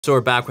So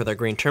we're back with our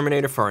green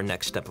Terminator for our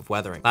next step of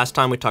weathering. Last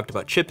time we talked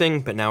about chipping,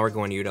 but now we're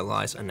going to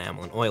utilize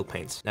enamel and oil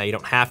paints. Now you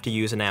don't have to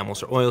use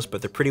enamels or oils,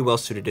 but they're pretty well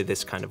suited to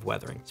this kind of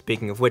weathering.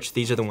 Speaking of which,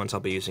 these are the ones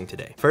I'll be using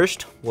today.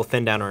 First, we'll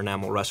thin down our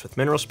enamel rust with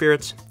mineral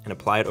spirits and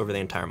apply it over the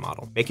entire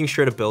model, making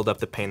sure to build up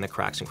the paint in the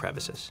cracks and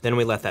crevices. Then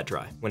we let that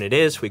dry. When it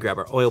is, we grab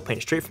our oil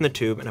paint straight from the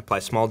tube and apply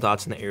small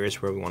dots in the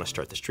areas where we want to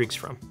start the streaks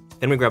from.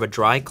 Then we grab a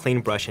dry,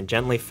 clean brush and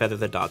gently feather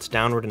the dots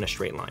downward in a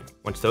straight line.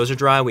 Once those are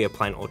dry, we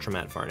apply an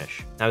ultramatte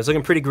varnish. Now it's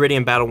looking pretty gritty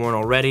and battle worn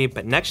already,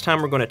 but next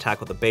time we're going to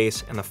tackle the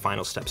base and the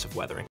final steps of weathering.